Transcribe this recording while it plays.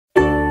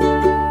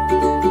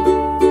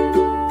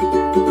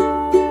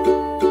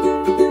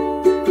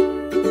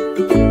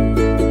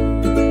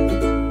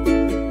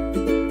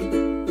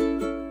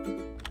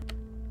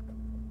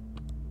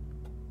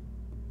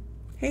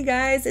Hey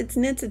guys, it's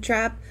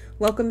KnitsaTrap.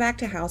 Welcome back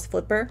to House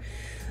Flipper.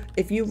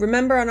 If you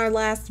remember on our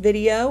last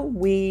video,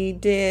 we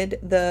did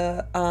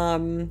the,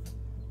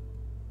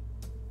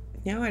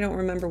 now I don't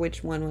remember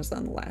which one was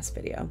on the last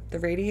video. The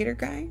radiator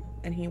guy,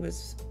 and he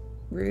was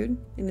rude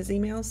in his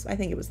emails. I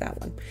think it was that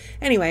one.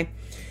 Anyway,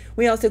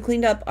 we also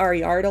cleaned up our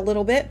yard a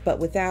little bit, but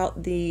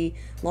without the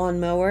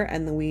lawnmower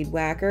and the weed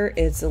whacker,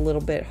 it's a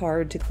little bit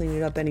hard to clean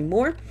it up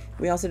anymore.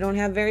 We also don't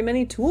have very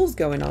many tools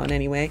going on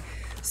anyway.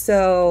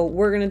 So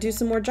we're going to do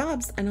some more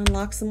jobs and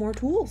unlock some more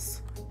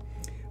tools.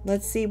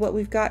 Let's see what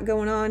we've got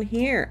going on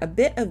here. A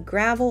bit of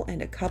gravel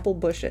and a couple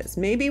bushes.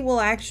 Maybe we'll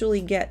actually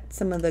get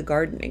some of the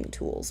gardening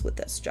tools with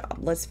this job.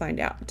 Let's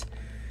find out.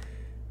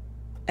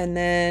 And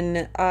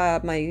then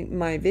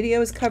my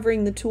video is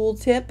covering the tool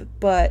tip,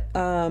 but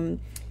from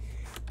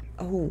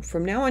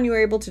now on you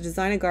are able to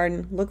design a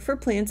garden. Look for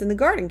plants in the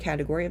garden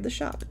category of the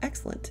shop.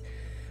 Excellent.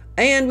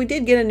 And we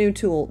did get a new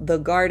tool, the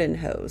garden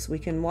hose. We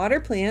can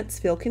water plants,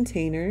 fill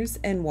containers,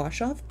 and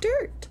wash off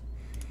dirt.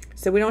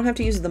 So we don't have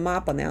to use the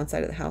mop on the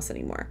outside of the house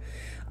anymore.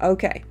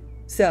 Okay,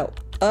 so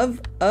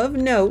of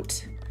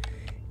note,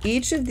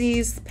 each of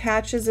these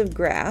patches of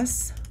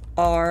grass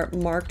are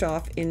marked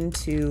off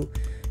into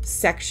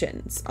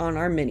sections on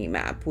our mini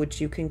map, which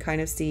you can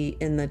kind of see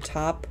in the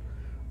top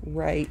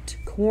right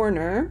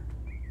corner,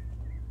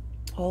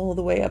 all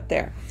the way up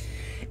there.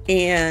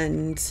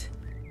 And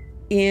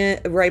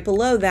right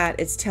below that,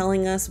 it's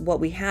telling us what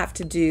we have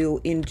to do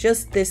in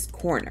just this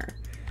corner.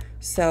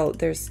 So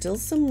there's still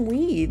some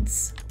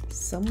weeds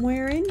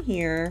somewhere in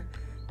here.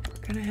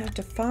 We're gonna have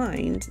to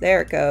find.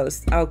 There it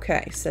goes.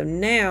 Okay, so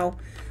now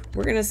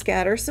we're gonna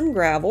scatter some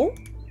gravel,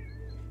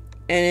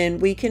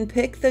 and we can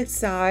pick the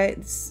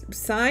size.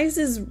 Size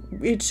is,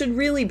 it should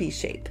really be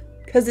shape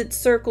because it's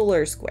circle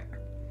or square.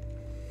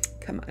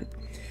 Come on.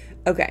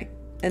 Okay,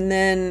 and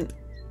then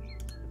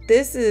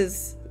this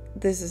is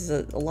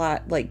a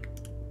lot like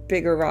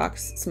bigger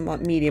rocks, small,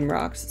 medium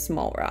rocks,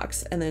 small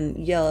rocks, and then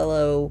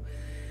yellow,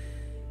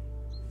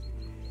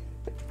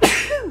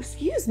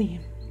 excuse me,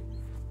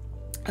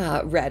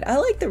 red. I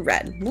like the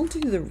red. We'll do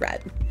the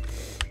red.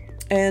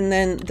 And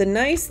then the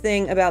nice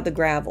thing about the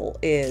gravel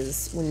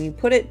is when you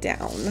put it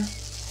down,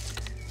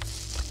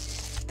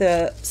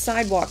 the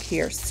sidewalk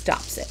here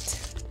stops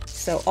it.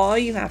 So all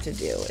you have to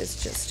do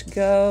is just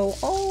go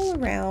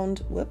all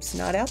around. Whoops,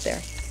 not out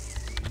there.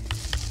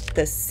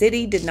 The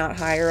city did not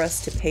hire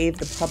us to pave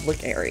the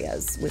public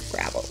areas with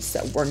gravel,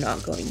 so we're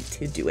not going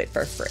to do it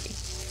for free.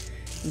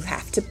 You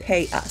have to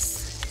pay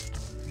us.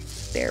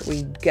 There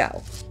we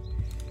go.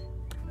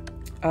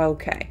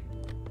 Okay,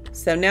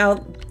 so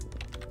now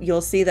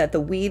you'll see that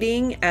the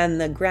weeding and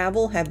the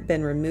gravel have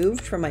been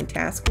removed from my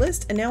task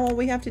list, and now all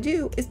we have to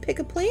do is pick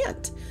a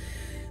plant.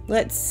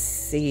 Let's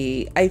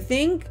see. I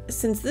think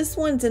since this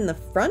one's in the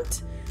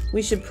front,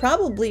 we should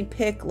probably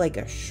pick like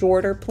a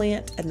shorter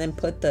plant and then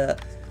put the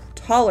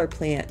taller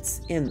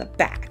plants in the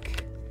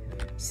back.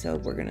 So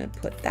we're gonna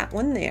put that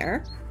one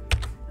there.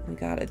 We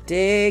gotta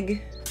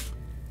dig,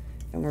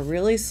 and we're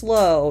really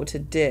slow to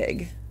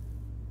dig.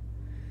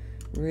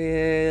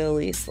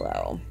 Really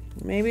slow.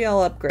 Maybe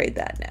I'll upgrade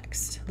that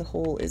next. The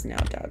hole is now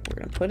dug. We're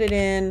gonna put it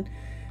in.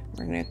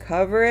 We're gonna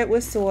cover it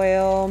with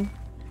soil.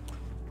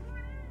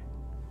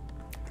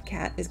 The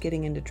cat is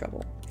getting into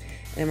trouble.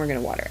 And we're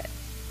gonna water it.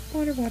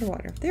 Water, water,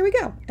 water. There we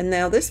go. And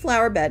now this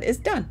flower bed is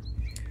done.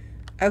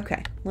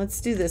 Okay,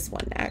 let's do this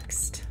one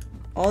next.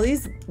 All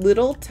these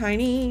little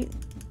tiny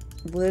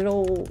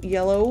little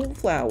yellow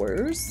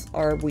flowers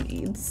are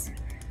weeds.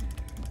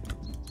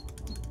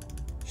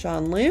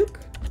 Jean-Luc,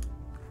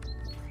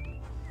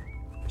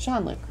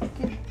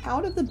 get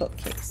out of the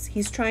bookcase.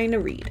 He's trying to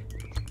read.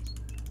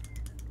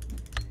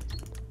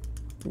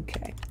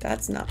 Okay,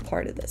 that's not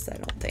part of this, I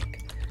don't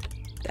think.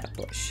 That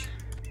bush.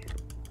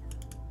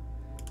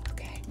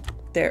 Okay,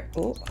 there.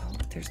 Oh,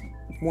 there's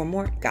one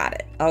more. Got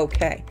it.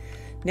 Okay.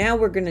 Now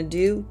we're gonna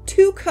do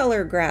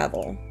 2-color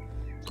gravel.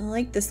 I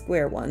like the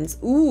square ones.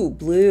 Ooh,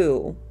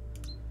 blue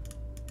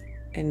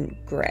and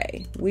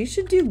gray. We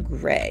should do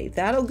gray.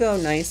 That'll go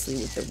nicely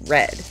with the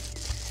red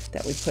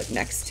that we put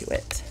next to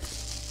it.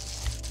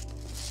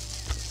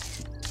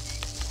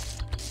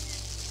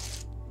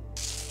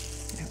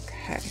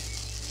 Okay.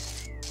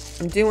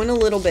 I'm doing a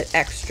little bit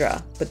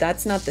extra, but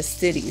that's not the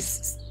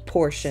city's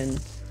portion.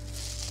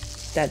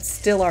 That's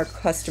still our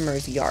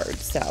customer's yard,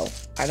 so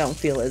I don't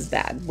feel as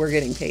bad. We're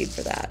getting paid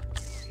for that.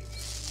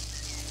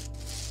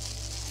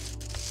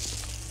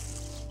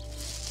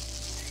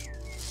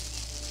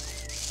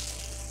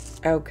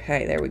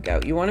 Okay, there we go.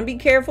 You want to be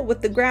careful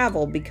with the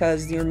gravel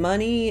because your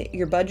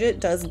budget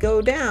does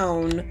go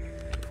down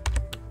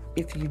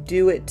if you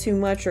do it too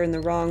much or in the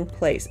wrong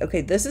place.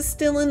 Okay, this is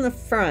still in the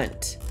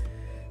front.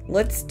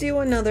 Let's do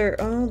another.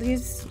 Oh,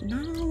 these,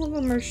 not all of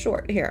them are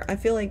short. Here, I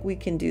feel like we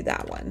can do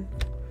that one.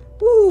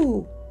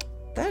 Woo!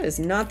 That is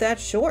not that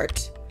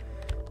short.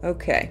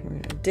 Okay, we're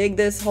gonna dig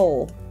this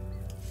hole.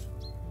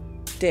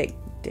 Dig,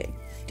 dig,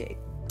 dig,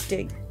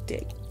 dig,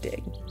 dig,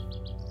 dig.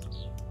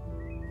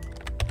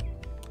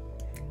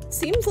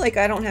 Seems like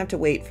I don't have to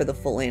wait for the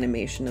full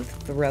animation of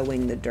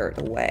throwing the dirt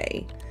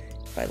away.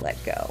 if I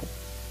let go.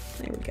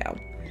 There we go.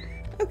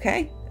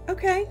 Okay,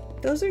 okay,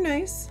 those are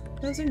nice.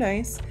 Those are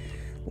nice.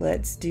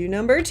 Let's do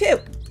number 2.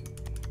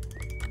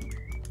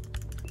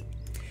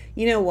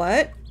 You know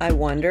what? I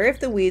wonder if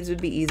the weeds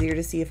would be easier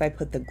to see if I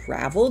put the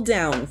gravel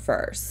down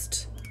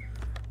first.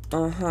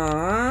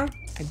 Uh-huh.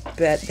 I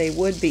bet they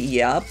would be.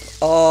 Yup.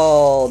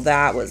 Oh,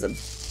 that was a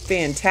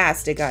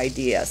fantastic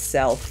idea,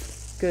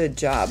 Self. Good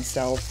job,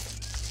 Self.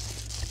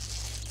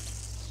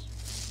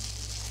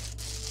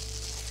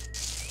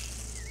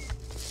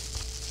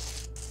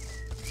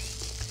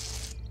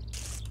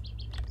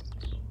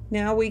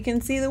 Now we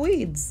can see the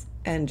weeds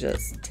and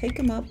just take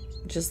them up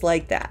just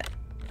like that.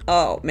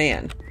 Oh,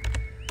 man.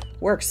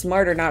 Work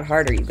smarter, not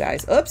harder, you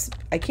guys. Oops,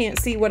 I can't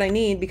see what I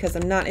need because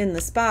I'm not in the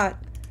spot.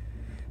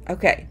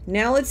 Okay,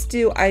 now let's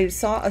do, I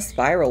saw a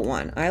spiral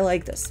one. I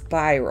like the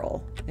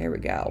spiral. There we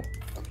go.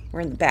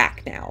 We're in the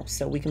back now,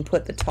 so we can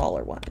put the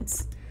taller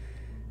ones.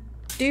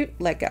 Do,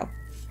 let go.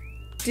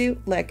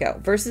 Do, let go.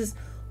 Versus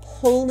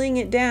holding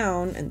it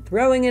down and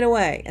throwing it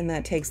away, and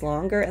that takes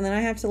longer, and then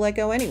I have to let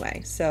go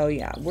anyway. So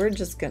yeah, we're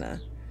just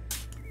gonna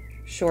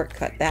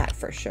shortcut that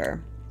for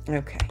sure.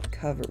 Okay,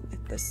 cover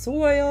with the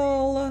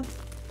soil.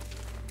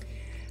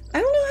 I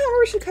don't know how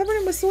we should cover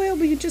it with soil,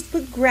 but you just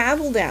put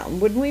gravel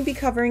down. Wouldn't we be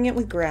covering it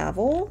with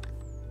gravel?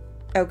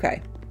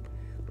 Okay,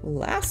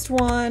 last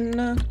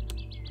one.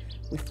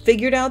 We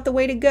figured out the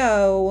way to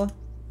go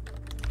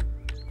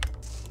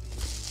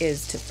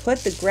is to put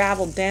the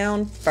gravel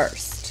down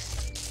first.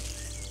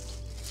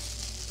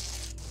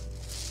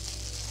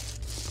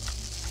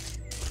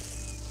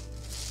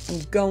 I'm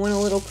going a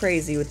little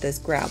crazy with this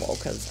gravel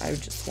because I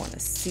just want to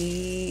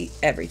see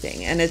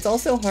everything. And it's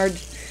also hard.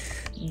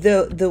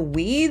 The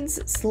weeds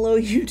slow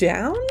you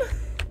down.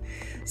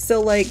 So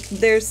like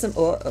there's some,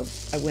 oh,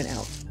 I went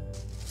out.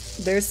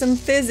 There's some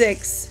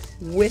physics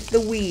with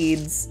the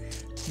weeds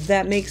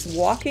that makes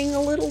walking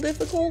a little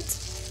difficult.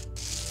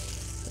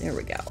 There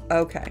we go.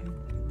 Okay.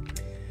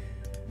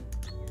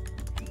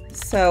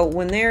 So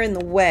when they're in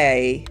the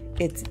way,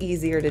 it's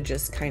easier to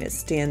just kind of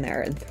stand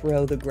there and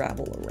throw the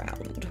gravel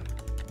around.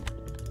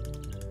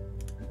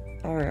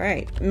 All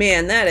right,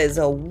 man, that is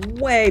a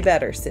way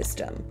better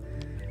system.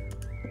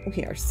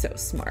 We are so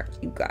smart,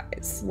 you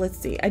guys. Let's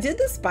see. I did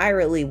the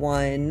spirally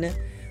one.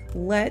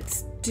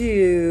 Let's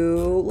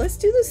do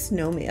the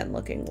snowman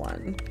looking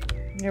one.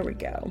 There we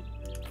go.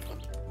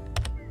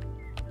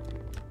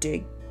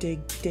 Dig,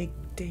 dig, dig,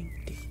 dig,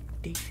 dig,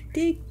 dig,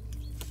 dig.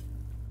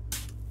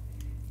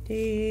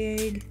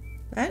 Dig.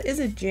 That is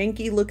a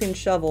janky looking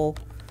shovel.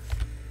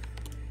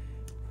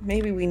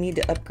 Maybe we need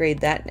to upgrade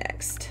that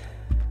next.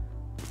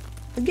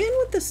 Again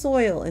with the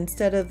soil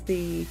instead of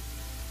the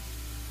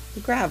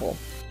gravel.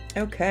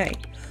 Okay.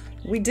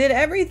 We did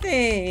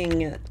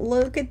everything.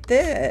 Look at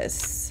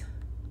this.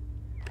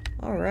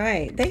 All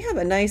right. They have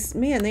a nice,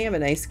 man, they have a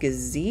nice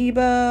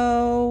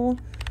gazebo.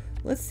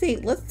 Let's see.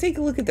 Let's take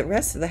a look at the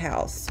rest of the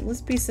house.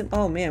 Let's be some,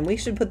 oh man, we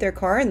should put their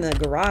car in the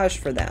garage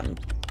for them.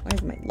 Why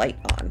is my light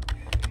on?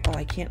 Oh,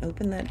 I can't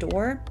open that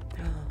door?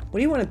 What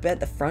do you want to bet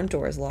the front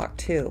door is locked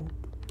too?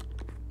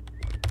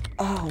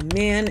 Oh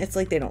man, it's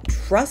like they don't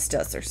trust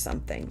us or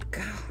something.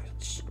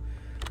 Gosh.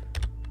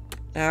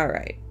 All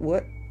right.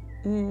 What?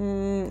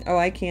 Oh,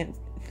 I can't.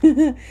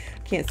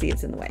 Can't see.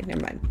 It's in the way.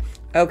 Never mind.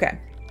 Okay.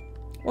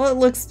 Well,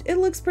 it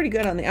looks pretty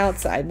good on the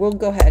outside. We'll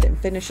go ahead and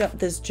finish up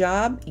this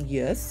job.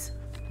 Yes.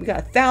 We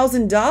got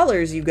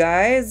 $1,000, you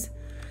guys.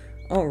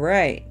 All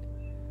right.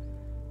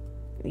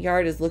 The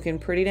yard is looking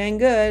pretty dang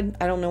good.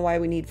 I don't know why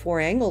we need 4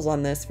 angles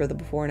on this for the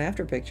before and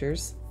after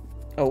pictures.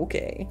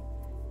 Okay.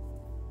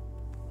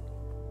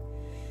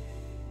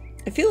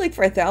 I feel like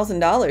for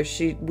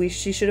 $1,000,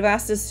 she should have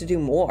asked us to do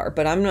more,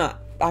 but I'm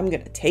gonna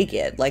take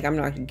it. Like, I'm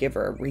not gonna give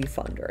her a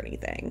refund or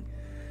anything.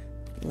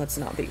 Let's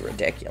not be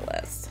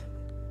ridiculous.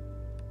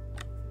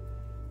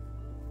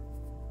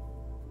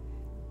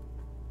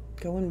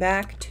 Going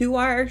back to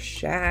our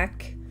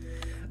shack.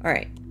 All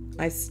right,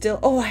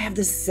 oh, I have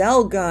the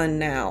cell gun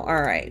now.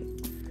 All right,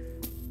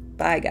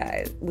 bye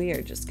guys. We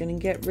are just gonna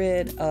get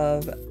rid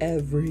of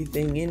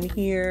everything in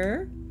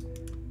here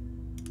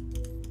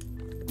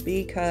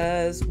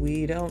because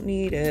we don't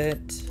need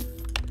it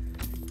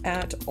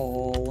at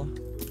all.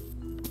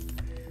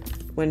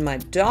 When my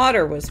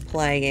daughter was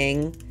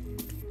playing,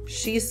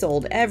 she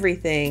sold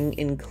everything,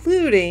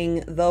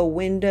 including the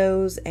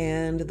windows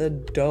and the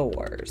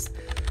doors.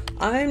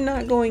 I'm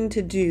not going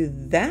to do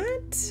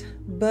that,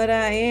 but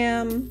I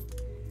am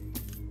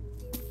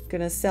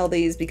gonna sell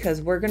these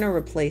because we're gonna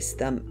replace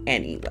them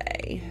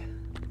anyway.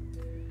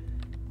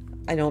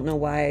 I don't know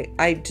why.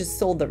 I just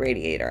sold the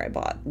radiator I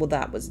bought. Well,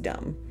 that was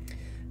dumb.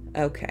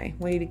 Okay,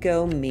 way to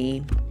go,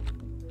 me.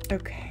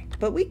 Okay,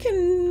 but we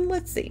can,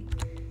 let's see.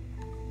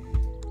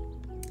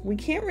 We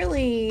can't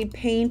really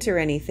paint or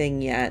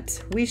anything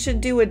yet. We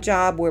should do a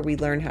job where we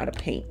learn how to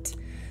paint.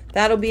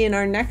 That'll be in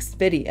our next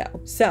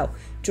video. So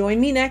join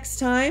me next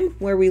time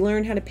where we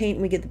learn how to paint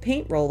and we get the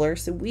paint roller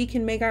so we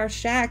can make our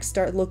shack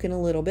start looking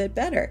a little bit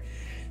better.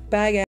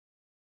 Bye,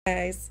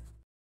 guys.